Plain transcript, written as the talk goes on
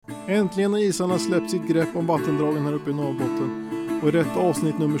Äntligen har isarna släppt sitt grepp om vattendragen här uppe i Norrbotten. Och i detta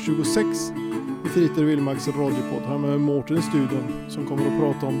avsnitt nummer 26 i Fritid Vildmarks radiopod har jag med Mårten i studion som kommer att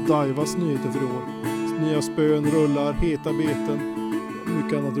prata om Daiwas nyheter för i år. Nya spön, rullar, heta beten och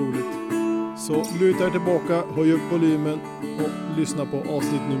mycket annat roligt. Så luta er tillbaka, höj upp volymen och lyssna på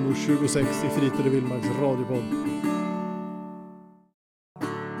avsnitt nummer 26 i Fritid Vildmarks radiopod.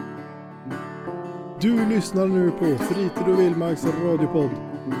 Du lyssnar nu på Fritid Vildmarks radiopod.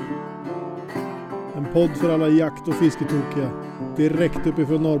 En podd för alla jakt- och fisketokiga. Direkt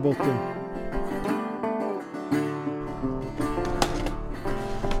uppifrån Norrbotten.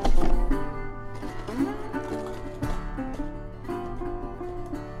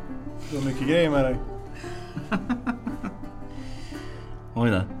 Du har mycket grejer med dig.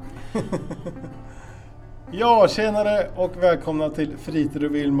 Oj då. Ja, tjenare och välkomna till Fritid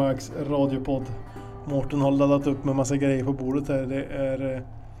Vildmarks radiopod. Mårten har laddat upp med massa grejer på bordet här. Det är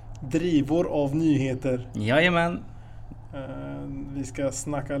drivor av nyheter. Jajamän. Vi ska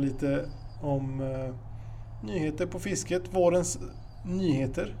snacka lite om nyheter på fisket. Vårens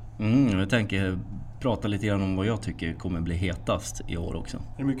nyheter. Jag tänker prata lite grann om vad jag tycker kommer bli hetast i år också.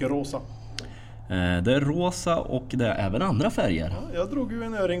 Det är mycket rosa. Det är rosa och det är även andra färger. Ja, jag drog ju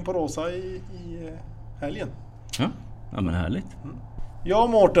en öring på rosa i helgen. Ja men härligt. Ja,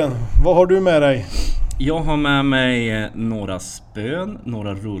 Mårten, vad har du med dig? Jag har med mig några spön,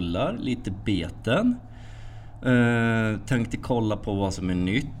 några rullar, lite beten. Tänkte kolla på vad som är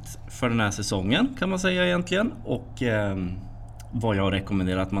nytt för den här säsongen kan man säga egentligen. Och vad jag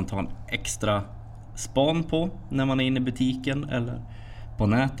rekommenderar att man tar en extra span på när man är inne i butiken eller på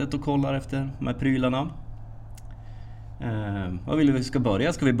nätet och kollar efter de här prylarna. Vad vill vi ska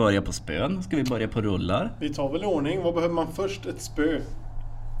börja? Ska vi börja på spön? Ska vi börja på rullar? Vi tar väl i ordning. Vad behöver man först? Ett spö?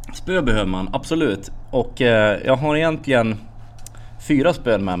 Spö behöver man, absolut. Och jag har egentligen 4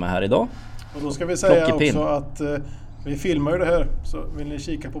 spön med mig här idag. Och då ska vi säga också att vi filmar ju det här. Så vill ni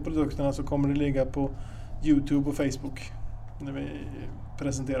kika på produkterna så kommer det ligga på YouTube och Facebook när vi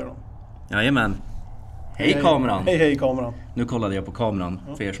presenterar dem. Jajamän. Hej kameran! Hej kameran! Nu kollade jag på kameran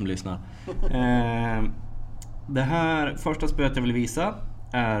för er som lyssnar. Det här första spöet jag vill visa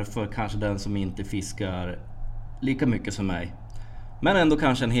är för kanske den som inte fiskar lika mycket som mig. Men ändå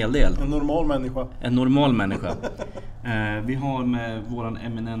kanske en hel del. En normal människa. En normal människa. Vi har med våran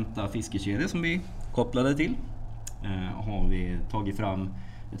eminenta fiskekedja som vi kopplade till. Har vi tagit fram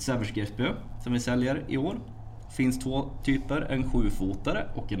ett säversgreppspö som vi säljer i år. Finns 2 typer, en 7-fotare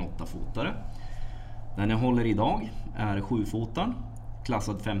och en 8-fotare. Den jag håller idag är 7-fotaren,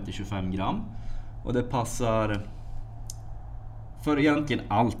 klassad 50-25 gram. Och det passar för egentligen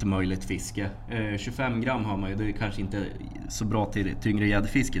allt möjligt fiske. 25 gram har man ju, det är kanske inte så bra till tyngre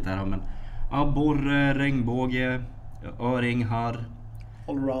gäddfisket här. Men abborre, regnbåge, öring, harr.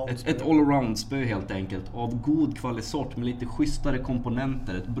 Ett allround spö helt enkelt. Av god kvalitet med lite schysstare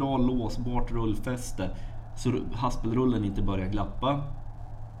komponenter. Ett bra låsbart rullfäste så haspelrullen inte börjar glappa.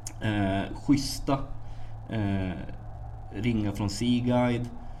 Schyssta ringar från Seaguide.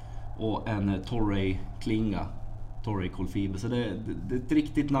 Och en Torrey-klinga. Torrey kolfiber. Så det är ett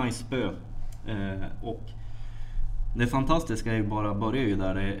riktigt nice spö. Och det fantastiska är ju bara börjar ju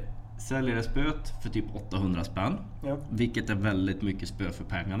där det säljer det spöet för typ 800 spänn. Ja. Vilket är väldigt mycket spö för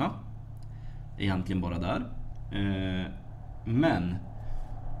pengarna. Egentligen bara där. Men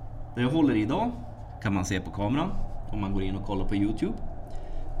det jag håller i idag kan man se på kameran om man går in och kollar på YouTube.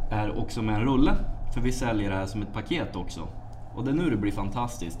 Är också med en rulle. För vi säljer det här som ett paket också. Och det är nu det blir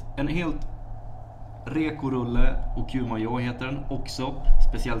fantastiskt. En helt Reko-rulle och Grymma heter den också.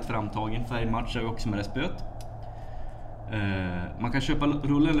 Speciellt framtagen. Färgmatchar ju också med det spöet. Man kan köpa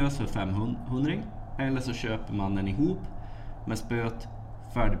rullen lös för 500. Eller så köper man den ihop med spöet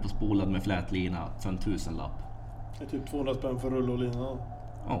färdig på spolad med flätlina för en 1000-lapp. Det är typ 200 spänn för rulle och lina.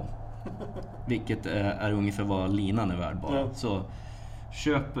 Ja. Vilket är ungefär vad linan är värd bara. Ja. Så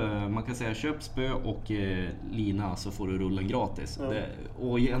man kan säga köp spö och lina så får du rullen gratis. Ja.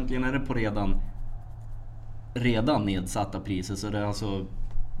 Och egentligen är det på redan nedsatta priser. Så det är alltså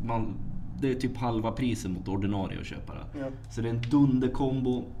det är typ halva priset mot ordinarie att köpa det. Ja. Så det är en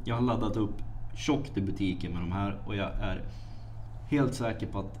dunderkombo. Jag har laddat upp tjockt i butiken med de här. Och jag är helt säker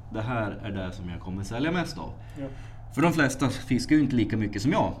på att det här är det som jag kommer sälja mest av. Ja. För de flesta fiskar ju inte lika mycket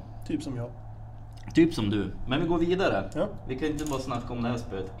som jag. Typ som jag. Typ som du. Men vi går vidare. Ja. Vi kan inte bara snacka om det här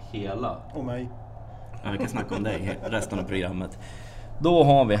spöet hela. Och mig. Ja, vi kan snacka om dig resten av programmet. Då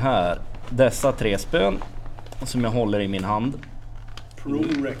har vi här dessa 3 spön som jag håller i min hand.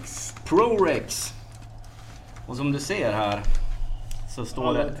 ProRex. Och som du ser här så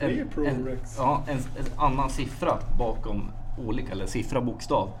står det en annan siffra bakom olika, eller siffra,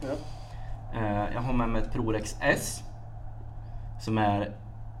 bokstav. Ja. Jag har med mig ett ProRex S som är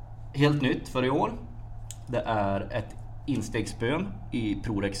helt nytt för i år. Det är ett instegsspön i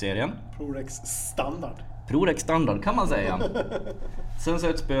ProRex-serien. ProRex standard. ProRex standard kan man säga. Sen så är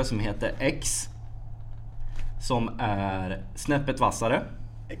ett spö som heter X som är snäppet vassare.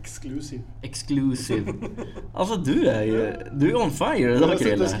 Exclusive. Alltså du är on fire idag,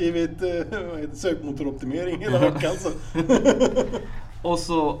 Krille. Jag har skrivit sökmotoroptimering hela veckan. Och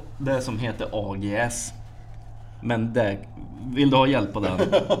så det som heter AGS. Men det, vill du ha hjälp på den?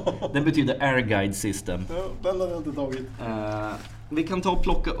 Det betyder Air Guide System. Ja, den har jag inte tagit. Vi kan ta och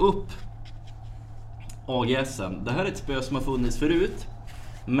plocka upp AGSen. Det här är ett spö som har funnits förut,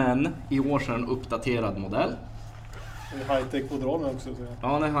 men i år så är en uppdaterad modell. High-tech fodral också.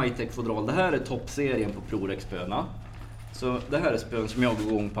 Ja, det är high-tech fodral. Det här är toppserien på ProRex-spöna. Så det här är spön som jag går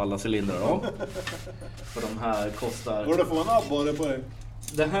igång på alla cylindrar av. För de här kostar... Går det att få en abborre på det?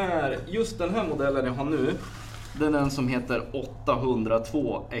 Det här, just den här modellen jag har nu, det är den som heter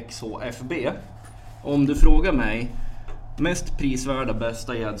 802 XHFB. Om du frågar mig, mest prisvärda,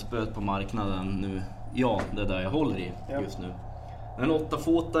 bästa gäddspöet på marknaden nu, ja, det är där jag håller i just nu. En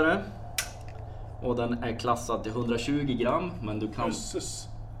 8-fotare och den är klassad till 120 gram, men du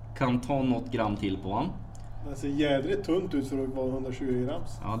kan ta något gram till på den. Den ser jädrigt tunt ut för att vara 120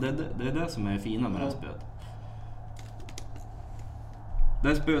 grams. Ja, det är det som är fina med det här spöet. Det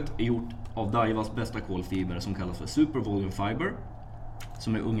här spöet är gjort av Daiwas bästa kolfiber som kallas för Super Volume Fiber.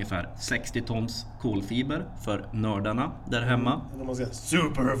 Som är ungefär 60 tons kolfiber för nördarna där hemma. När man säger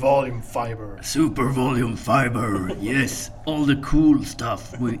Super Volume Fiber. Super Volume Fiber, yes. All the cool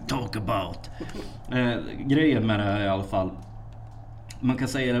stuff we talk about. Grejen med det här i alla fall. Man kan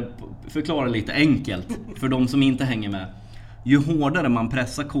säga det, förklara lite enkelt för de som inte hänger med. Ju hårdare man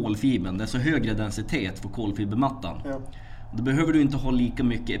pressar kolfibern, desto högre densitet för kolfibermattan. Ja. Då behöver du inte ha lika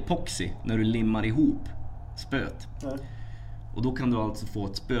mycket epoxy när du limmar ihop spöet. Nej. Och då kan du alltså få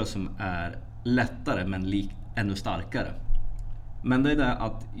ett spö som är lättare men ännu starkare. Men det är det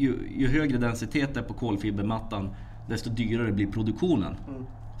att ju högre densitet är på kolfibermattan, desto dyrare blir produktionen.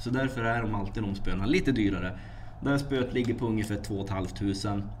 Så därför är de spöna lite dyrare. Det här spöet ligger på ungefär 2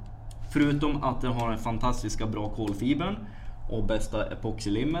 500. Förutom att det har en fantastiska bra kolfibern och bästa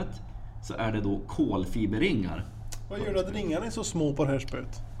epoxylimmet, så är det då kolfiberringar. Vad gör det att ringarna är så små på det här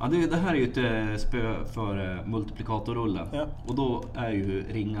spöet? Ja, det här är ju ett spö för multiplikatorrullen. Ja. Och då är ju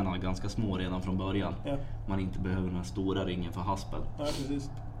ringarna ganska små redan från början. Ja. Man inte behöver den här stora ringen för haspel. Ja, precis.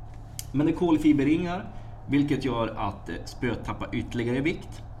 Men det är kolfiberringar, vilket gör att spöet tappar ytterligare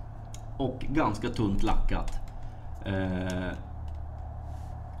vikt. Och ganska tunt lackat.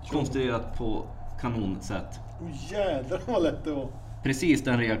 Konstruerat på kanonsätt. Jävlar vad lätt det var. Precis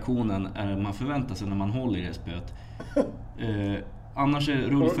den reaktionen är man förväntar sig när man håller i det spöet. Annars är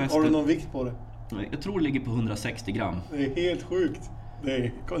rullfästet... Har du någon vikt på det? Jag tror det ligger på 160 gram. Det är helt sjukt.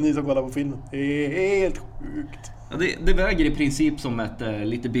 Ni som kollar på filmen. Det är helt sjukt. Ja, det väger i princip som ett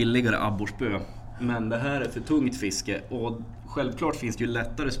lite billigare abborrspö. Men det här är för tungt fiske. Och självklart finns det ju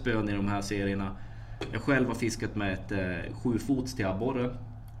lättare spön i de här serierna. Jag själv har fiskat med ett 7-fots till abborre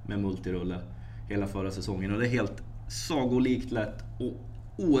med multirulle hela förra säsongen. Och det är helt sagolikt lätt och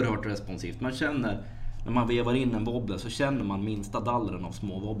oerhört responsivt. Man känner, när man vevar in en wobbler så känner man minsta dallren av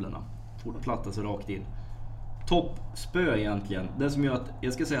små wobblerna. Fortplattar sig rakt in. Toppspö egentligen. Det som gör att,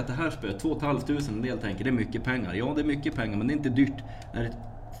 jag ska säga att det här spöet, 2 500, en del tänker det är mycket pengar. Ja, det är mycket pengar, men det är inte dyrt. Det är ett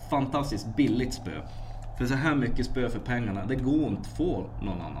fantastiskt billigt spö. För så här mycket spö för pengarna, det går inte att få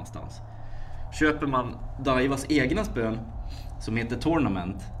någon annanstans. Köper man Daiwas egna spön som heter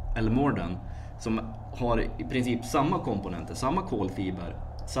Tournament eller Mårten, som har i princip samma komponenter, samma kolfiber,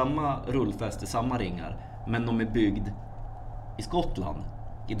 samma rullfäste, samma ringar, men de är byggd i Skottland,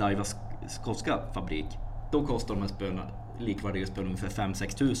 i Daiwas skotska fabrik. Då kostar de här spöna, likvärdiga spön, ungefär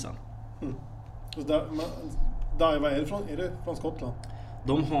 5-6 tusen. Daiwa, är det från Skottland?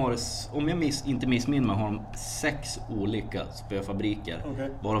 De har, om jag inte missminner mig, har de 6 olika spöfabriker. Okay.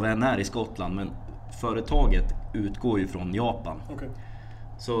 Varav en är i Skottland, men företaget utgår ju från Japan. Okay.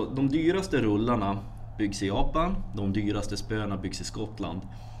 Så de dyraste rullarna byggs i Japan, de dyraste spöna byggs i Skottland.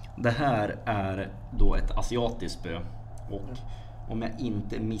 Det här är då ett asiatiskt spö. Och om jag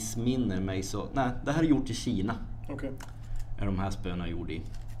inte missminner mig så... Nej, det här är gjort i Kina. Okay. Är de här spöna gjorda i.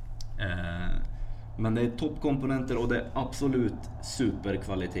 Men det är toppkomponenter och det är absolut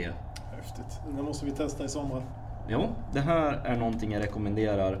superkvalitet. Häftigt. Det måste vi testa i sommar. Ja, det här är någonting jag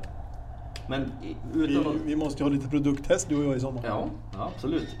rekommenderar. Men vi måste ju ha lite produkttest du och jag i sommar. Ja,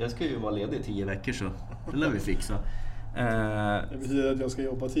 absolut. Jag ska ju vara ledig i 10 veckor så det lär vi fixa. Det betyder att jag ska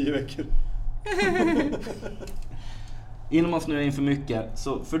jobba 10 veckor. Innan man snöar in för mycket,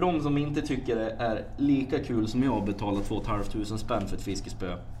 så för de som inte tycker det är lika kul som jag betalar 2 500 spänn för ett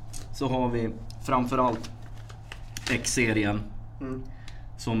fiskespö, så har vi framförallt X-serien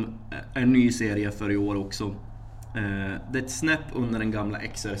som är en ny serie för i år också. Det är ett snäpp under den gamla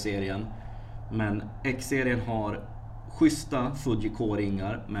XR-serien, men X-serien har schyssta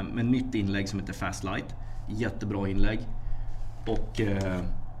Fuji-K-ringar med nytt inlägg som heter Fast Light. Jättebra inlägg. Och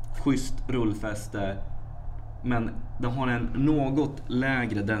schysst rullfäste. Men det har en något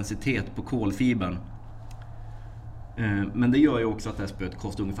lägre densitet på kolfibern. Men det gör ju också att det här spöet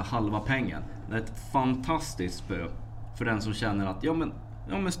kostar ungefär halva pengen. Det är ett fantastiskt spö för den som känner att ja men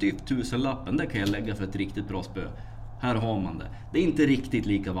styvt 1000-lappen, det kan jag lägga för ett riktigt bra spö. Här har man det. Det är inte riktigt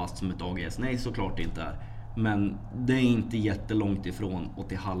lika vasst som ett AGS. Nej, såklart inte är. Men det är inte jättelångt ifrån och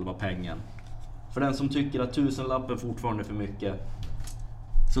till halva pengen. För den som tycker att 1000-lappen fortfarande är för mycket,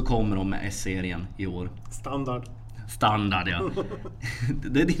 så kommer de med S-serien i år. Standard, ja.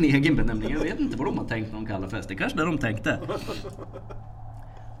 Det är din egen benämning. Jag vet inte vad de har tänkt när de kallar fest. Det kanske det de tänkte.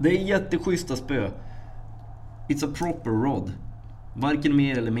 Det är jätteschyssta spö. It's a proper rod. Varken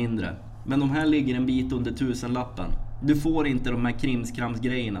mer eller mindre. Men de här ligger en bit under 1000-lappen. Du får inte de här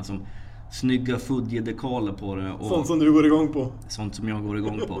krimskramsgrejerna som snygga Fuji-dekaler på det. Och sånt som du går igång på. Sånt som jag går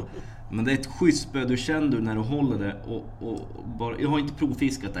igång på. Men det är ett schysst spö. Du känner när du håller det. Och bara, jag har inte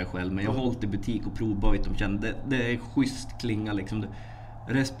provfiskat det själv, men jag har hållit i butik och provböjt. Det är schysst klinga liksom.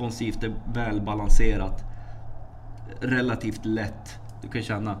 Responsivt, det är välbalanserat. Relativt lätt. Du kan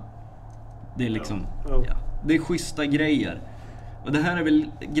känna. Det är liksom ja, det är schyssta grejer. Och det här är väl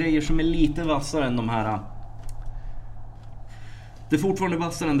grejer som är lite vassare än de här. Det är fortfarande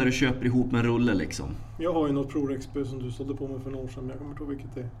vassare än där du köper ihop med en rulle liksom. Jag har ju något ProRex-spö som du sålde på mig för några år sedan, men jag kommer inte ihåg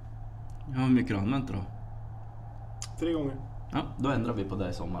vilket det är. Ja, hur mycket har du använt då? 3 gånger. Ja, då ändrar vi på det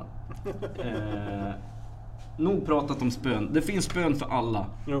i sommar. Nog pratat om spön. Det finns spön för alla.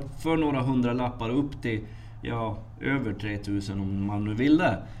 Ja. För några 100-lappar upp till över 3000 om man nu vill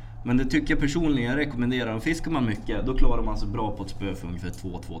det. Men det tycker jag personligen jag rekommenderar. Och fiskar man mycket, då klarar man sig bra på ett spö för ungefär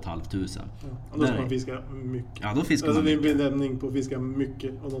 2-2 500. Ja, och då ska man fiska mycket. Ja, då fiskar alltså man mycket. Det är en benämning på fiska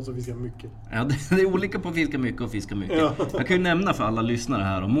mycket och de som fiskar mycket. Ja, det är olika på att fiska mycket och fiska mycket. Ja. Jag kan ju nämna för alla lyssnare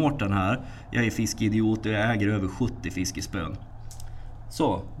här, och Mårten här, jag är fiskeidiot och jag äger över 70 fiskespön.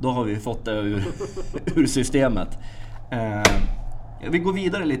 Så, då har vi fått det ur systemet. Vi går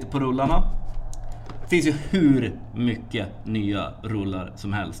vidare lite på rullarna. Det finns ju hur mycket nya rullar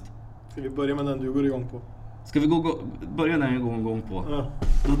som helst. Ska vi börja med den du går igång på? Ska vi börja den jag går igång på? Ja.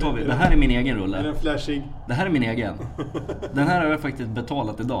 Då tar vi. Det här är min egen rulle. Är den flashig? Det här är min egen. Den här har jag faktiskt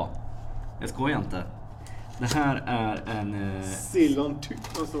betalat idag. Jag skojar inte. Det här är en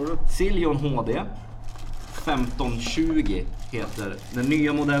vad står det? Siljon HD 1520 heter den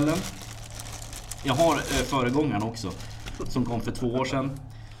nya modellen. Jag har föregångaren också som kom för 2 år sedan.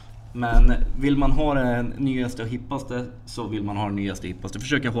 Men vill man ha den nyaste och hippaste, så vill man ha den nyaste och hippaste.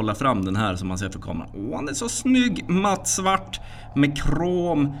 Försöker hålla fram den här som man ser för kameran. Han är så snygg, mattsvart med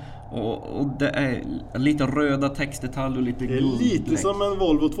krom och det är lite röda textdetaljer och lite guld. Det är lite som en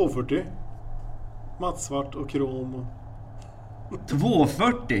Volvo 240. Mattsvart och krom och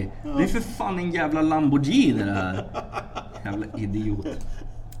 240? Ja. Det är för fan en jävla Lamborghini det här. Jävla idiot.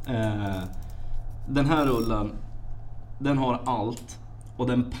 Den här rullen, den har allt. Och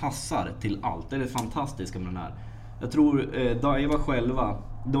den passar till allt. Det är det fantastiska med den här. Jag tror Daiwa själva,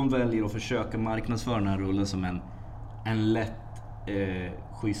 de väljer att försöka marknadsföra den här rullen som en lätt,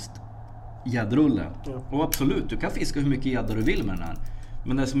 schysst gäddrulle. Ja. Och absolut, du kan fiska hur mycket gädda du vill med den här.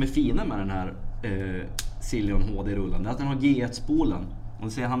 Men det som är fina med den här Siljon HD-rullen är att den har G1-spolen. Och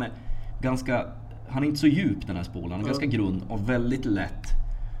det säger, han är inte så djup den här spolen. Han är ganska grund och väldigt lätt.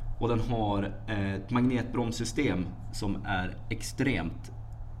 Och den har ett magnetbromssystem som är extremt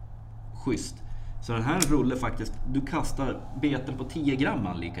schysst. Så den här rullen faktiskt, du kastar beten på 10 gram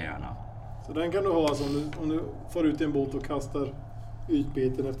lika gärna. Så den kan du ha alltså, om du får ut i en båt och kastar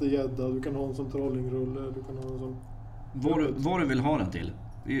ytbeten efter gädda. Du kan ha en som trollingrulle, du kan ha en som... Vad du vill ha den till.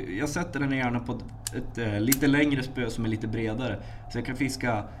 Jag sätter den gärna på ett lite längre spö som är lite bredare. Så jag kan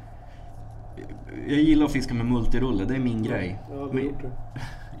fiska... Jag gillar att fiska med multirulle, det är min grej. Ja, det gjort det.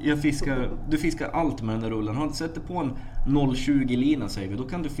 Du fiskar allt med den där rullen. Har du sätter på en 0,20 lina säger vi, då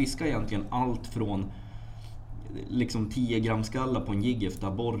kan du fiska egentligen allt från liksom 10 gram skalla på en jigg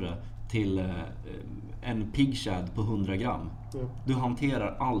efter borre till en pigshad på 100 gram. Ja. Du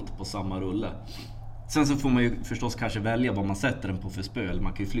hanterar allt på samma rulle. Sen så får man ju förstås kanske välja vad man sätter den på för spö, eller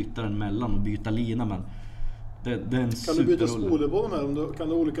man kan ju flytta den mellan och byta lina, men det är en kan superrulle. Du byta spoler på de här? Kan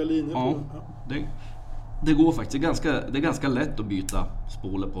du ha olika linjer på dem? Ja, det går faktiskt. Det är ganska lätt att byta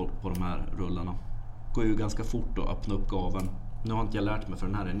spoler på de här rullarna. går ju ganska fort att öppna upp gaven. Nu har inte jag lärt mig för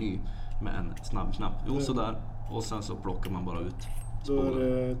den här är ny med en snabb knapp. Jo, sådär. Och sen så plockar man bara ut spolen. Då är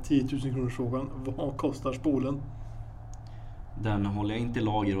det 10 000 kronors frågan. Vad kostar spolen? Den håller jag inte i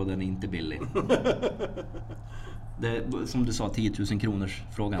lager och den är inte billig. Det är, som du sa, 10 000 kronors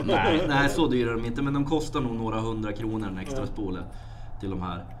frågan. Nej, så dyr är de inte. Men de kostar nog några 100 kronor en extra spole till de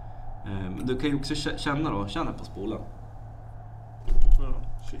här. Du kan ju också känna på spolen.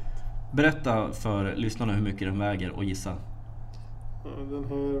 Shit. Berätta för lyssnarna hur mycket den väger och gissa. Den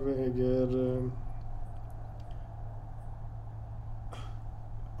här väger...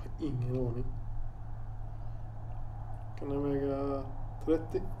 ingen aning. Kan den väga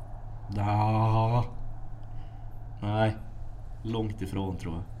 30? Ja. Nej, långt ifrån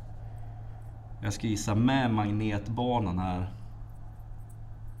tror jag. Jag ska gissa med magnetbanan här.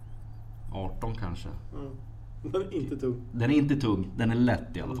 18 kanske. Den är inte tung. Den är inte tung, den är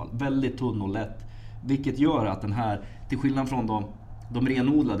lätt i alla fall. Väldigt tunn och lätt. Vilket gör att den här, till skillnad från de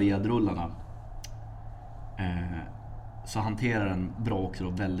renodlade gäddrullarna, så hanterar den bra också då,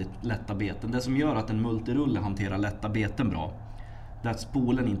 väldigt lätta beten. Det som gör att en multirulle hanterar lätta beten bra, det är att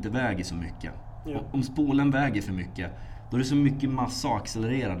spolen inte väger så mycket. Ja. Om spolen väger för mycket, då är det så mycket massa att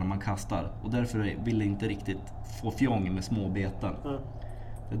accelerera när man kastar. Och därför vill jag inte riktigt få fjong med små beten. Ja.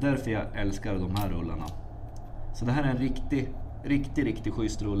 Det är därför jag älskar de här rullarna. Så det här är en riktigt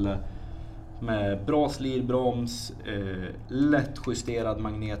schysst rulle. Med bra slirbroms, lätt justerad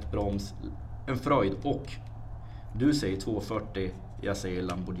magnetbroms. En fröjd. Och du säger 240, jag säger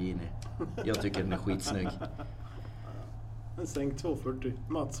Lamborghini. Jag tycker den är skitsnygg. En sänk 240,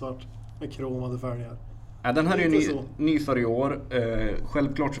 mattsvart med kromade färger. Ja, den här är ju ny för i år.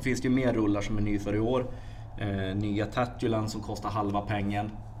 Självklart så finns det ju mer rullar som är ny för i år. Nya Tatulan som kostar halva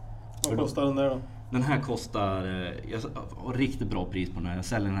pengen. Vad kostar den där då? Den här kostar, jag har riktigt bra pris på den här. Jag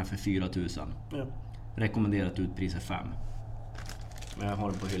säljer den här för 4 000. Ja. Rekommenderat utpris är 5. Men jag har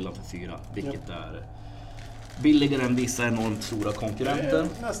den på hyllan för 4. Vilket är billigare än vissa enormt stora konkurrenter.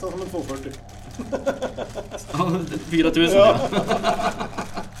 Nästan som en 240. Ja, 4 000 ja.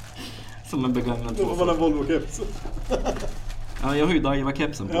 Som en begagnad 240. Då får man en Volvo-keps. Ja, jag har ju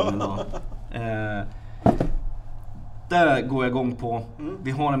Daiwa-kepsen på mig idag. Där går jag igång på.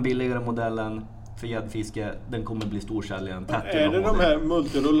 Vi har en billigare modellen för gäddfiske. Den kommer bli storsäljaren. Är det de här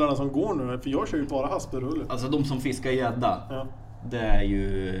multirullarna som går nu? För jag kör ju bara hasperruller. Alltså de som fiskar gädda. Ja. Det är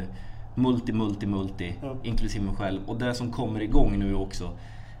ju multi. Ja. Inklusive mig själv. Och det som kommer igång nu också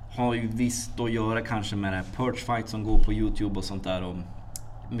har ju visst att göra kanske med det här perch fight som går på YouTube och sånt där. Och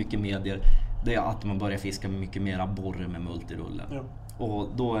mycket medier. Det är att man börjar fiska med mycket mera borre med multirullen. Ja. Och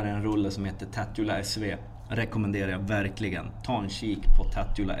då är det en rulle som heter Tatula SV. Rekommenderar jag verkligen. Ta en kik på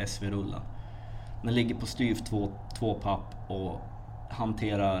Tatula SV-rullen. Den ligger på styv 2 papp och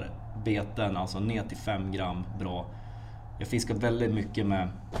hanterar beten alltså ner till 5 gram bra. Jag fiskar väldigt mycket med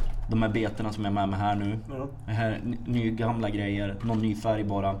de här beterna som jag är med här nu. Ja. Det här är gamla grejer, någon ny färg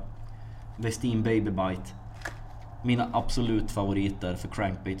bara. Westin Baby Bite. Mina absolut favoriter för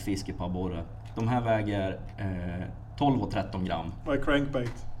crankbait fiske på abborre. De här väger 12 och 13 gram. Vad är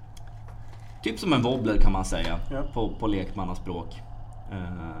crankbait? Typ som en wobbler kan man säga, på lekmannaspråk.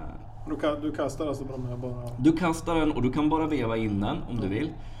 Du kastar alltså på de här bara? Du kastar den och du kan bara veva in den om du vill.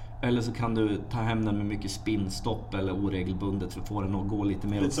 Eller så kan du ta hem den med mycket spinnstopp eller oregelbundet för att få den att gå lite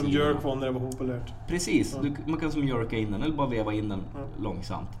mer lite som jerk var när det var populärt. Precis, man kan som jerka in den eller bara veva in den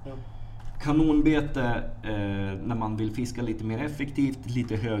långsamt. Ja. Kanonbete när man vill fiska lite mer effektivt,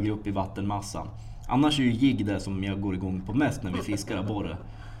 lite högre upp i vattenmassan. Annars är ju jigg det som jag går igång på mest när vi fiskar abborre.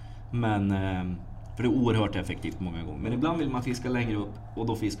 Men, för det är oerhört effektivt många gånger. Men ibland vill man fiska längre upp och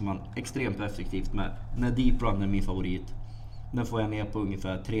då fiskar man extremt effektivt med. När deep run är min favorit. Den får jag ner på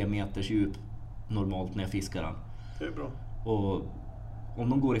ungefär 3 meters djup normalt när jag fiskar den. Det är bra. Och om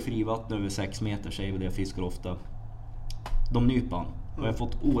de går i frivatten över 6 meter säger vi det jag fiskar ofta. De nypan. Och jag har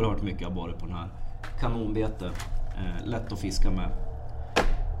fått oerhört mycket abborre på den här. Kanonbete. Lätt att fiska med.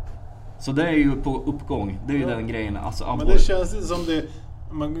 Så det är ju på uppgång. Det är ju den grejen. Alltså, men det känns inte som det...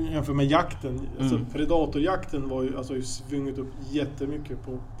 Man jämför med jakten. Alltså, predatorjakten var ju alltså svunget upp jättemycket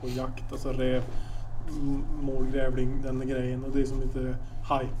på jakt. Alltså räv, målgrävling, den grejen. Och det är som lite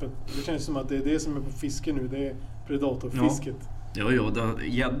hypen. Det känns som att det är det som är på fiske nu. Det är predatorfisket. Ja,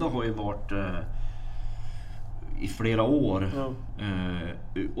 gädda har ju varit i flera år. Ja.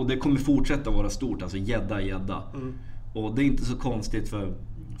 Och det kommer fortsätta vara stort. Alltså gädda. Och det är inte så konstigt för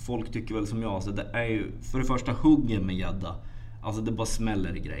folk tycker väl som jag. Alltså det är ju för det första huggen med gädda. Alltså det bara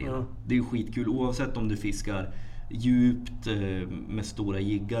smäller i grejerna. Ja. Det är ju skitkul oavsett om du fiskar djupt med stora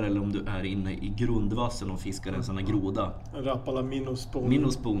jiggar, eller om du är inne i grundvassen och fiskar en sån här groda. Rappala minusspon.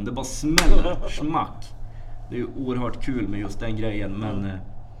 Minusspon, det bara smäller, smack. Det är ju oerhört kul med just den grejen, men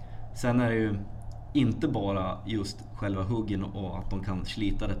sen är det ju inte bara just själva huggen och att de kan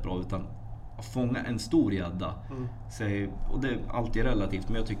slita rätt bra, utan att fånga en stor gädda. Och det är alltid relativt,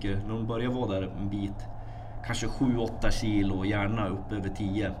 men jag tycker när de börjar vara där en bit, kanske 7-8 kilo, gärna upp över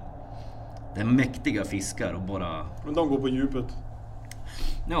 10. Det är mäktiga fiskar och bara... Men de går på djupet?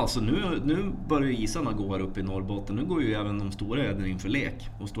 Ja, så nu börjar isarna gå här uppe i Norrbotten. Nu går ju även de stora gäddorna inför lek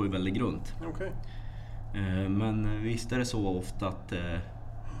och står ju väldigt grunt. Okej. Men visst är det så ofta att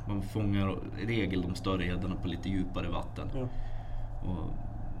man fångar i regel de större gäddorna på lite djupare vatten. Ja. Och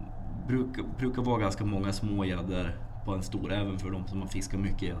brukar vara ganska många små gäddor på en stor, även för de som har fiskat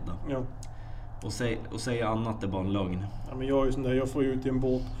mycket gädda. Ja. Och säga annat är bara en lögn. Ja, men jag är ju sån där, jag får ju ut i en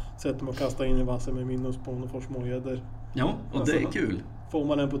båt, sätter mig och kastar in i vassen med minusspån och får små gäddor. Ja, och alltså, det är kul. Får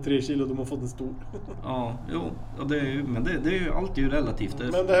man en på 3 kilo, då har man fått en stor. Ja, jo, och det är ju, men det är ju alltid relativt.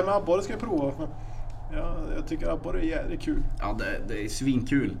 Men det här med abborre ska jag prova. Ja, jag tycker abborre är jävligt kul. Ja, det är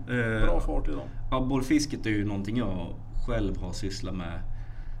svinkul. Bra fart i dem. Abborrfisket är ju någonting jag själv har sysslat med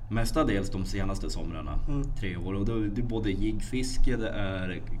mestadels de senaste somrarna, 3 år. Och det är både jiggfiske, det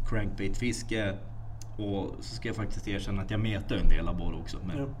är crankbaitfiske, och så ska jag faktiskt erkänna att jag mäter en del abborre också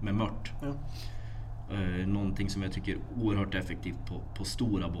med mört. Ja. Någonting som jag tycker är oerhört effektivt på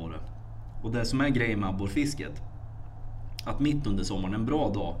stora abborre. Och det som är grejen med abborrfisket, att mitt under sommaren, en bra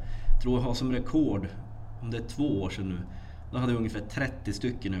dag, tror jag har som rekord, om det är 2 år sedan nu, då hade jag ungefär 30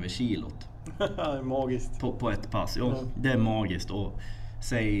 stycken över kilot. Det är magiskt. På ett pass, ja. Det är magiskt. Och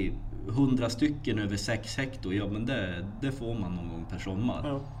säg 100 stycken över 6 hektar, ja, men det får man någon gång per sommar.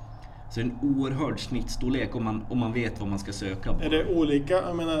 Ja. Så det är en oerhörd snittstorlek om man vet vad man ska söka på. Är det olika?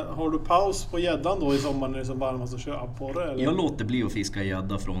 Jag menar, har du paus på gäddan då i sommar när det är som varmast att köra abborre? Eller? Jag låter bli att fiska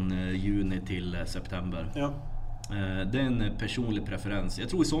gädda från juni till september. Ja. Det är en personlig preferens. Jag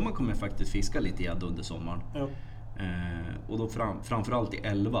tror i sommar kommer jag faktiskt fiska lite gädda under sommaren. Ja. Och då framförallt i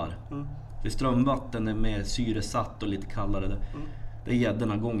älvar. För strömvatten är mer syresatt och lite kallare. Det är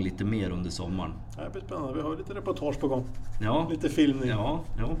gäddorna gång lite mer under sommaren. Det blir spännande. Vi har lite reportage på gång. Ja. Lite filmning. Ja,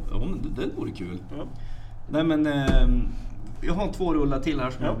 det vore kul. Ja. Nej, men jag har 2 rullar till här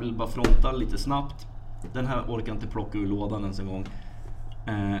som jag vill bara fronta lite snabbt. Den här orkar jag inte plocka ur lådan ens en gång.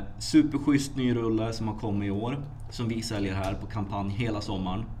 Superschysst ny rullar som har kommit i år, som vi säljer här på kampanj hela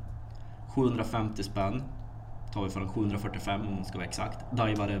sommaren. 750 spänn. Tar vi för en 745 om man ska vara exakt.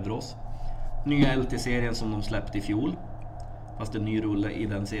 Daiwa Revros. Nya LT-serien som de släppte i fjol. Fast en ny rulle i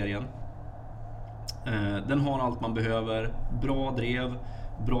den serien. Den har allt man behöver. Bra drev,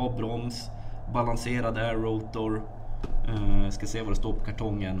 bra broms, balanserad air rotor. Ska se vad det står på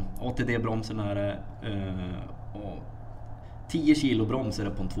kartongen. ATD-bromsen är det. 10 kilo broms är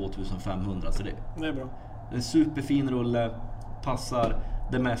det på en 2500. Så det är bra. En superfin rulle. Passar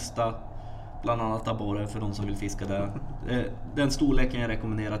det mesta. Bland annat abborre för de som vill fiska där. Den storleken jag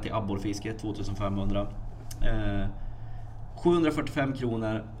rekommenderar till abborrfiske, 2500. 745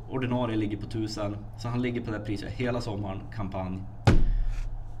 kronor, ordinarie ligger på 1000. Så han ligger på det priset hela sommaren, kampanj.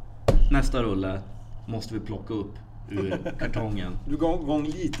 Nästa rulle måste vi plocka upp ur kartongen. Du går igång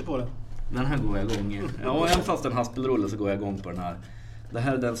lite på den. Den här går jag igång i. Ja, även fast en haspelrulle så går jag igång på den här. Det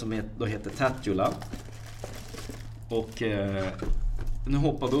här är den som då heter Tatula. Och nu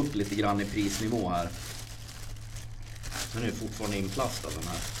hoppar vi upp lite grann i prisnivå här. Den är fortfarande inplastad den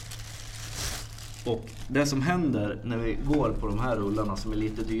här. Och det som händer när vi går på de här rullarna som är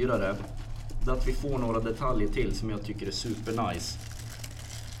lite dyrare, det är att vi får några detaljer till som jag tycker är super nice.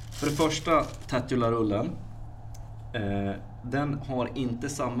 För det första, Tatula-rullen. Den har inte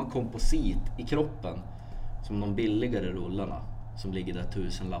samma komposit i kroppen som de billigare rullarna som ligger där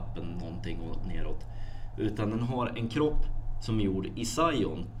 1000-lappen någonting och neråt. Utan den har en kropp som är gjord i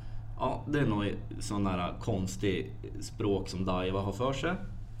Zion. Ja, det är nog sån här konstig språk som Daiwa har för sig.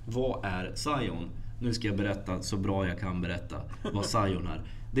 Vad är Zion? Nu ska jag berätta så bra jag kan berätta vad Zion är.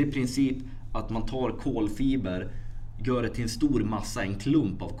 Det är i princip att man tar kolfiber, gör det till en stor massa, en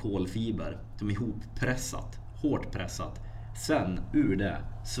klump av kolfiber som är ihoppressat, hårt pressat. Sen ur det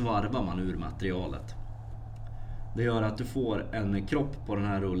svarvar man ur materialet. Det gör att du får en kropp på den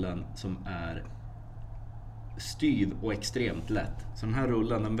här rullen som är styv och extremt lätt. Så den här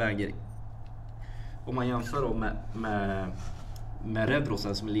rullen, den väger, om man jämför dem med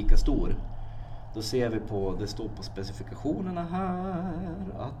Revrosen som är lika stor, då ser vi på, det står på specifikationerna här,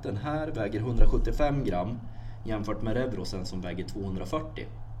 att den här väger 175 gram jämfört med Revrosen som väger 240.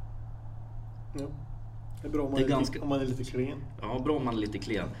 Ja. Det är bra om man är lite klen. Ja, bra om man är lite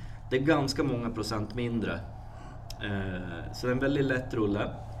klen. Det är ganska många procent mindre Så det är en väldigt lätt rulle.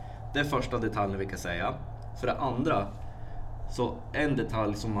 Det är första detaljen vi kan säga. För det andra, så en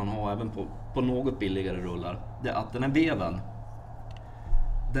detalj som man har även på något billigare rullar, det är att den här veven,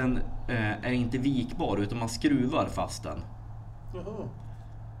 den är inte vikbar utan man skruvar fast den. Jaha.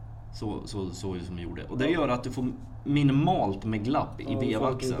 Så som vi gjorde. Och det gör att du får minimalt med glapp i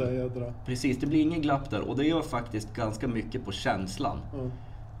vevaxeln. Precis, det blir ingen glapp där. Och det gör faktiskt ganska mycket på känslan.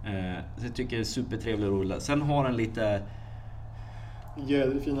 Så jag tycker det är supertrevlig rulle. Sen har den lite...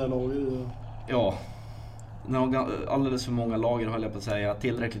 jädrigt fina lager i. Ja. Den har alldeles för många lager, höll jag på att säga.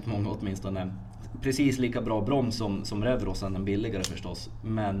 Tillräckligt många åtminstone. Precis lika bra broms som Revrosen, den billigare förstås.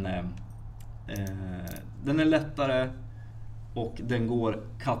 Men den är lättare och den går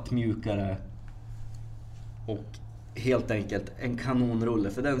kattmjukare. Och helt enkelt en kanonrulle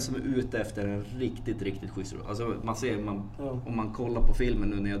för den som är ute efter en riktigt schysst rulle. Alltså man ser, om man kollar på filmen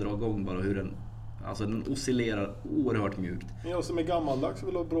nu när jag drar igång bara hur den oscillerar oerhört mjukt. Men jag som är gammaldags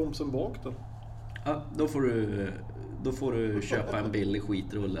vill ha bromsen bak då. Ja, då får du köpa en billig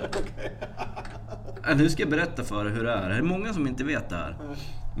skitrulle. Nu ska jag berätta för dig hur det är. Det är många som inte vet det här.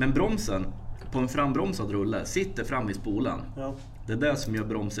 Men bromsen på en frambromsad rulle sitter fram i spolen. Ja. Det är det som gör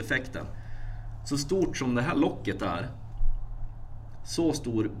bromseffekten. Så stort som det här locket är, så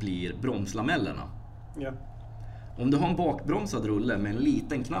stor blir bromslamellerna. Ja. Om du har en bakbromsad rulle med en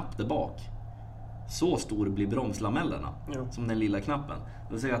liten knapp där bak, så stor blir bromslamellerna, som den lilla knappen.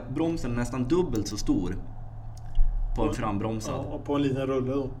 Det vill säga att bromsen är nästan dubbelt så stor på en frambromsad. Ja, och på en liten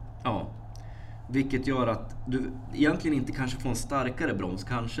rulle då. Ja. Vilket gör att du egentligen inte kanske får en starkare broms,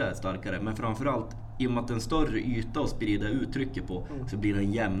 kanske starkare, men framförallt i och med att en större yta att sprida uttrycket på, så blir det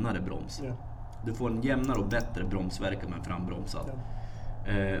en jämnare broms. Ja. Du får en jämnare och bättre bromsverkan med en frambromsad.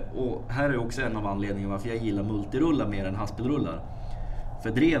 Ja. Och här är också en av anledningarna varför jag gillar multirullar mer än haspelrullar.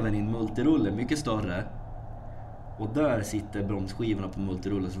 För dreven i en multirulle är mycket större. Och där sitter bromsskivorna på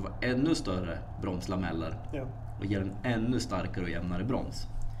multirullar som får ännu större bromslameller. Ja. Och ger en ännu starkare och jämnare broms.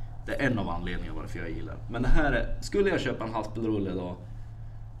 Det är en av anledningarna varför jag gillar. Men det här är, skulle jag köpa en haspelrulle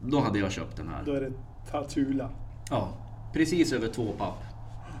då hade jag köpt den här. Då är det Tatula. Ja, precis över 2 papp.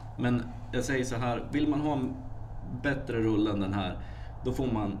 Men jag säger så här, vill man ha en bättre rulle än den här, då får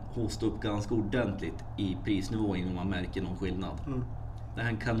man hosta upp ganska ordentligt i prisnivå innan man märker någon skillnad. Det här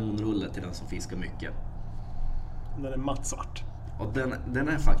är en kanonrulle till den som fiskar mycket. Den är mattsvart. Och den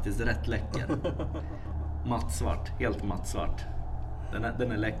är faktiskt rätt läcker. Mattsvart, helt mattsvart.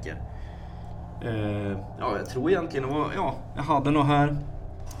 Den är läcker. Jag tror egentligen jag hade nog här.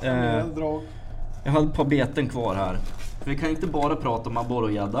 Jag hade ett par beten kvar här. För vi kan inte bara prata om abborre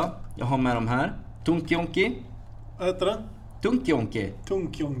och gädda. Jag har med dem här. Tunkjonki. Vad heter den? Tunkjonki.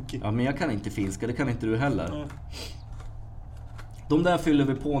 Ja, men jag kan inte finska, det kan inte du heller. Nej. De där fyller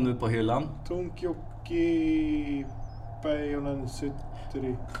vi på nu på hyllan. Tunkjonki. Päijonen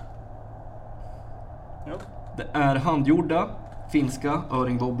sytteri. Ja. Det är handgjorda finska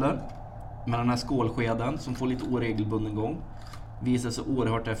öringwobbler med den här skålskeden som får lite oregelbunden gång. Visar sig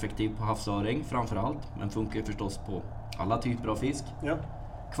oerhört effektiv på havsöring framförallt, men funkar ju förstås på alla typer av fisk. Ja.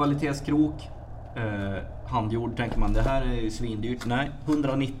 Kvalitetskrok, handgjord, tänker man det här är ju svindyrt. Nej,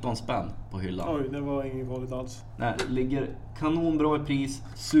 119 spänn på hyllan. Oj, det var inget vanligt alls. Nej, ligger kanonbra i pris,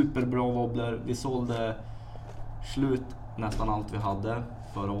 superbra wobbler. Vi sålde slut nästan allt vi hade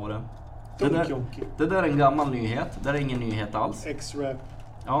förra året. Det där är en gammal nyhet. Det är ingen nyhet alls. X-Rap.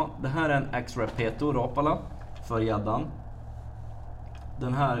 Ja, det här är en X-Rap Peto Rapala för gäddan.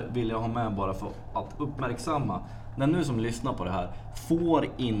 Den här vill jag ha med bara för att uppmärksamma. Den nu som lyssnar på det här får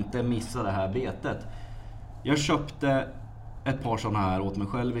inte missa det här betet. Jag köpte ett par sådana här åt mig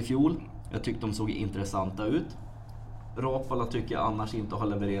själv i fjol. Jag tyckte de såg intressanta ut. Rapala tycker jag annars inte har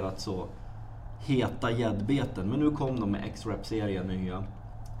levererat så heta gäddbeten. Men nu kom de med X-Rap-serien nya.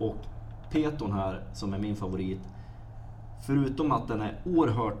 Och Peton här som är min favorit, förutom att den är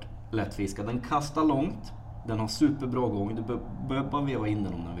oerhört lättfiskad, den kastar långt, den har superbra gång, du behöver bara veva in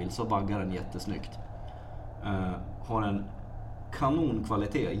den om den vill, så vaggar den jättesnyggt. Har en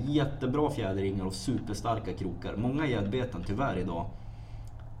kanonkvalitet, jättebra fjäderringar och superstarka krokar. Många gäddbeten tyvärr idag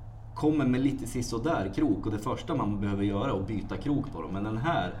kommer med lite sisådär krok, och det första man behöver göra är att byta krok på dem. Men den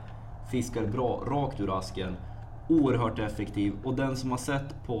här fiskar bra rakt ur asken, oerhört effektiv, och den som har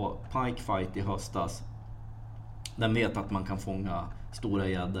sett på Pike Fight i höstas, den vet att man kan fånga stora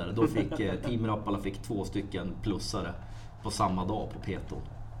gäddor. Då fick Team Rapala 2 stycken plussare på samma dag på Peto.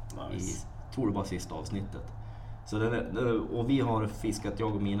 Nice. Tror det var sista avsnittet. Så och vi har fiskat,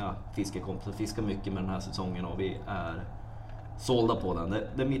 jag och mina fiskekompisar fiskar mycket med den här säsongen, och vi är sålda på den.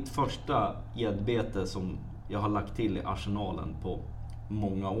 Det är mitt första gäddbete som jag har lagt till i arsenalen på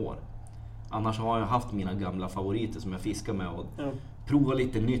många år. Annars har jag haft mina gamla favoriter som jag fiskar med och prova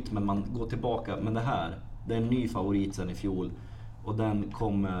lite nytt, men man går tillbaka. Men det är en ny favorit sen i fjol och den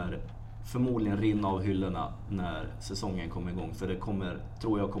kommer förmodligen rinna av hyllorna när säsongen kommer igång. För det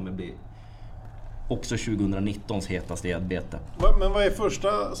tror jag kommer bli också 2019s hetaste gäddbete. Men vad är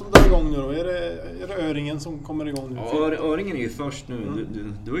första som drar igång nu då? Är det öringen som kommer igång nu? Ja, öringen är ju först nu.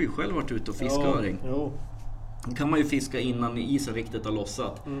 Du har ju själv varit ute och fiskat öring. Jo. Då kan man ju fiska innan isen riktigt har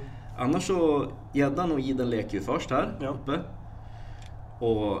lossat. Annars så, gäddan och iden leker ju först här uppe.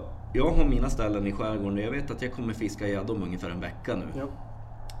 Och jag har mina ställen i skärgården. Jag vet att jag kommer fiska gädda om ungefär en vecka nu. Ja.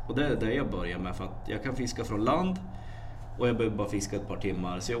 Och det är det jag börjar med, för att jag kan fiska från land. Och jag behöver bara fiska ett par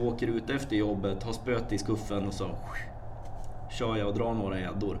timmar. Så jag åker ut efter jobbet, har spöt i skuffen och så kör jag och drar några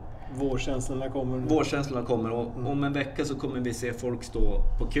gäddor. Vårkänslorna kommer nu. Vårkänslorna kommer och om en vecka så kommer vi se folk stå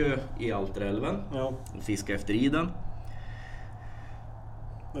på kö i Alterälven och fiska efter iden.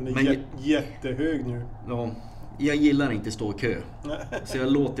 Den är jättehög nu. Ja, jag gillar inte stå i kö. Så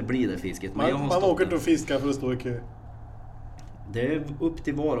jag låter bli det fisket. Men man åker inte och fiskar för att stå i kö. Det är upp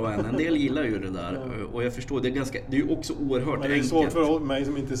till var och en del gillar ju det där. Och jag förstår, det är ju också oerhört enkelt. Men det är svårt för mig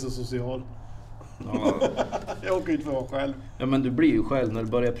som inte är så social. Ja. Jag åker inte för att vara själv. Ja, men du blir ju själv när du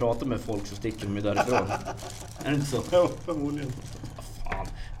börjar prata med folk så sticker de ju därifrån. Är det inte så? Ja, förmodligen. Fan,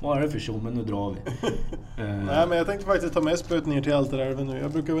 vad är det för show? Men nu drar vi. Nej, men jag tänkte faktiskt ta med spöet ner till Alterälven nu.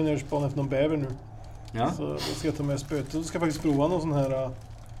 Jag brukar väl ner och spana efter någon bäver nu. Ja. Så då ska jag ta med spöet. Så ska jag faktiskt prova någon sån här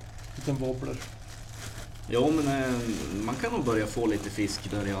liten wobbler. Ja, men man kan nog börja få lite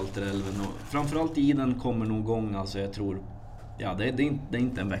fisk där i Alterälven. Och framförallt iden kommer nog igång. Alltså jag tror, ja, det är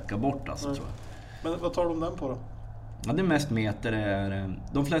inte en vecka bort alltså, tror jag. Men vad tar de den på då? Ja, det är mest meter.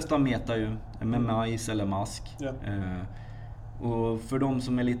 De flesta metar ju med majs eller mask. Ja. Och för de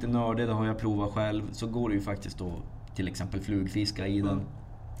som är lite nördiga, det har jag provat själv, så går det ju faktiskt då till exempel flugfiska i den.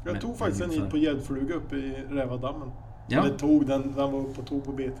 Jag tog faktiskt en på gäddfluga uppe i Rävadammen. Ja. Den var uppe och tog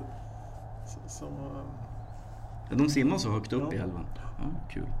på betet. De simmar så högt upp i älven. Ja,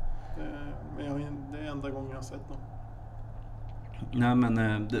 kul. Men det är enda gången jag har sett någon. Nej,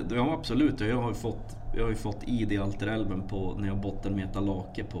 men ja, absolut. Jag har ju fått id i Alterälven på när jag bottenmetar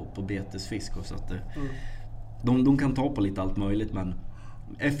lake på betesfisk och så att de kan ta på lite allt möjligt, men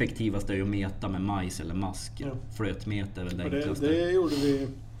effektivast är ju att meta med majs eller mask. Ja. Flötmeter är väl det enklaste. Det gjorde vi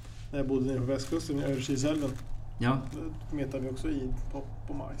när jag bodde nere på västkusten i Överkilsälven. Ja. Då metade vi också id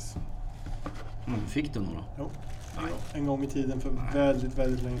på majs. Fick du några? Ja. En gång i tiden för väldigt,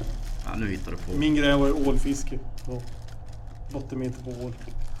 väldigt länge. Ja, nu hittar du på. Min grej var ju ålfiske. Bottenmeter på ål.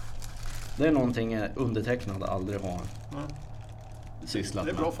 Det är någonting undertecknad aldrig har sysslat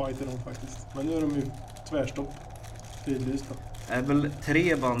med. Det är bra fight i dem faktiskt. Men nu är de ju tvärstopp. Fridlysta. Det är väl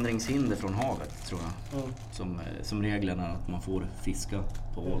 3 vandringshinder från havet, tror jag. Som reglerna att man får fiska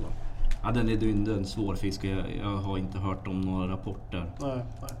på ålen. Ja, den är en svår fisk. Jag har inte hört om några rapporter. Nej.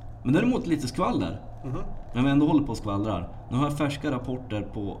 Men däremot lite skvaller. Men vi ändå håller på och skvallrar. Nu har jag färska rapporter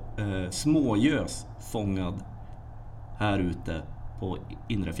på smågös fångad här ute på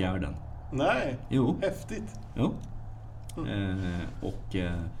inre fjärden. Nej, jo. Häftigt. Jo.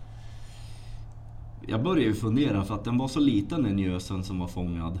 Jag började ju fundera, för att den var så liten, den gösen som var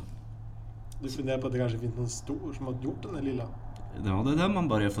fångad. Du funderar på att det kanske finns någon stor som har gjort den där lilla? Ja, det är där man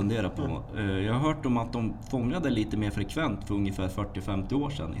börjar fundera på. Jag har hört om att de fångade lite mer frekvent för ungefär 40-50 år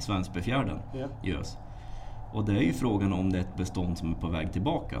sedan i Svenskbefjärden, gös. Och det är ju frågan om det är ett bestånd som är på väg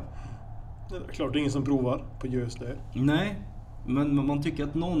tillbaka. Det är klart, det är ingen som provar på gös där. Nej, men man tycker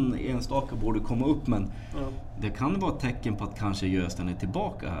att någon enstaka borde komma upp, men det kan vara ett tecken på att kanske gösen är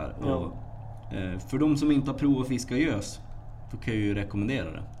tillbaka här. Ja. Och, för de som inte har provat fiska gös, då kan jag ju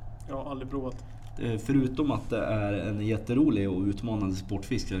rekommendera det. Jag har aldrig provat. Förutom att det är en jätterolig och utmanande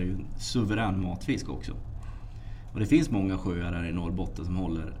sportfisk, så är det ju en suverän matfisk också. Och det finns många sjöar här i Norrbotten som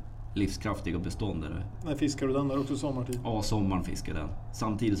håller livskraftiga bestånd. När fiskar du den där också sommartid? Ja, sommaren fiskar den.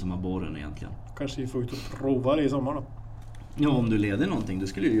 Samtidigt som abborren egentligen. Kanske vi får ut och prova det i sommar då? Ja, om du leder någonting. Du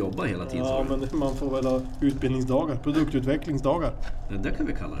skulle ju jobba hela tiden. Ja, men man får väl ha utbildningsdagar, produktutvecklingsdagar. Det kan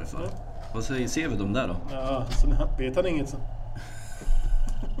vi kalla det för. Vad ser vi dem där då? Ja, så vet han inget så.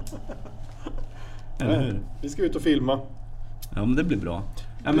 Vi ska ut och filma. Ja, men det blir bra.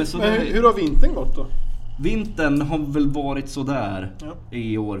 Ja, men hur har vintern gått då? Vintern har väl varit sådär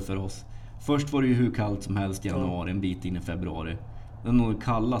i år för oss. Först var det ju hur kallt som helst i januari, en bit in i februari. Den nog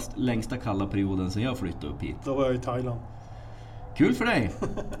längsta kalla perioden sedan jag flyttade upp hit. Då var jag i Thailand. Kul för dig!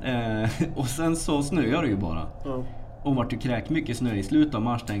 Och sen så snöade det ju bara. Ja. Och vart det kräk mycket snö i slutet av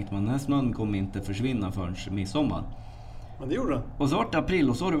mars, tänkte man den här snön kommer inte försvinna förrän midsommar. Men det gjorde den. Och så vart det april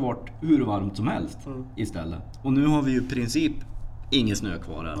och så har det varit hur varmt som helst istället. Och nu har vi ju i princip ingen snö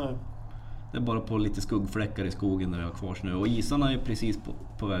kvar här. Nej. Det är bara på lite skuggfläckar i skogen där vi har kvar snö. Och isarna är precis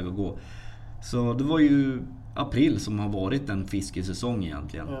på väg att gå. Så det var ju april som har varit en fiskesäsong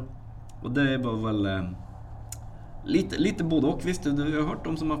egentligen. Ja. Och det var väl lite både och. Visst, jag har hört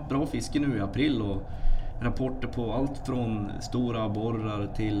de som har haft bra fiske nu i april. Och rapporter på allt från stora borrar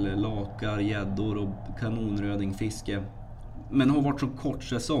till lakar, gäddor och kanonrödingfiske. Men det har varit så kort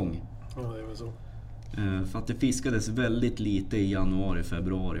säsong. Ja, det är väl så. För att det fiskades väldigt lite i januari,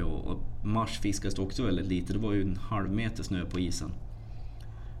 februari och mars fiskades också väldigt lite. Det var ju en halv meter snö på isen.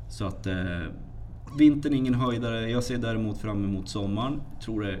 Så att vintern är ingen höjdare. Jag ser däremot fram emot sommaren.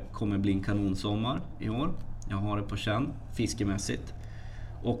 Tror det kommer bli en kanonsommar i år. Jag har det på känn, fiskemässigt.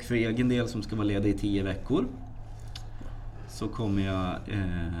 Och för egen del som ska vara ledig i 10 veckor så kommer jag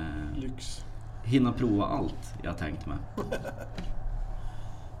hinna prova allt jag tänkt mig.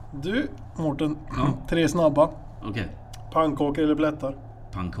 Du, Mårten, 3 snabba. Okej. Pannkakor eller plättar?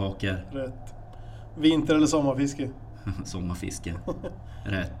 Pannkakor. Rätt. Vinter- eller sommarfiske? Sommarfiske.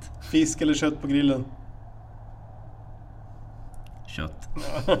 Rätt. Fisk eller kött på grillen? Kött.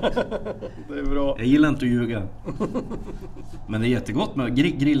 Det är bra. Jag gillar inte att ljuga. Men det är jättegott med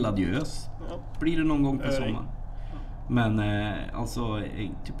grillad gös. Blir det någon gång på sommaren. Men alltså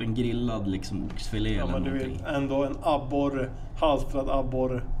typ en grillad liksom oxfilé eller men du någonting. vet, ändå en abborre, halstrad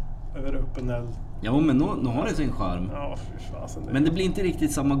abborre över öppen eld. Ja, men nu har det sin charm. Ja, fy fasen. Men det blir inte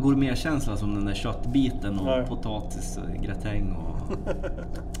riktigt samma gourmetkänsla som den där köttbiten och potatisgratäng och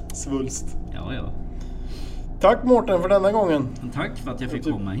svulst. Ja. Tack Mårten för denna gången. Tack för att jag fick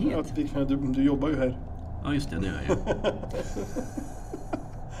komma hit. Du jobbar ju här. Ja, just det gör jag.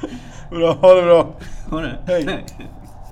 Bra, ha det bra. Ha det. Hej.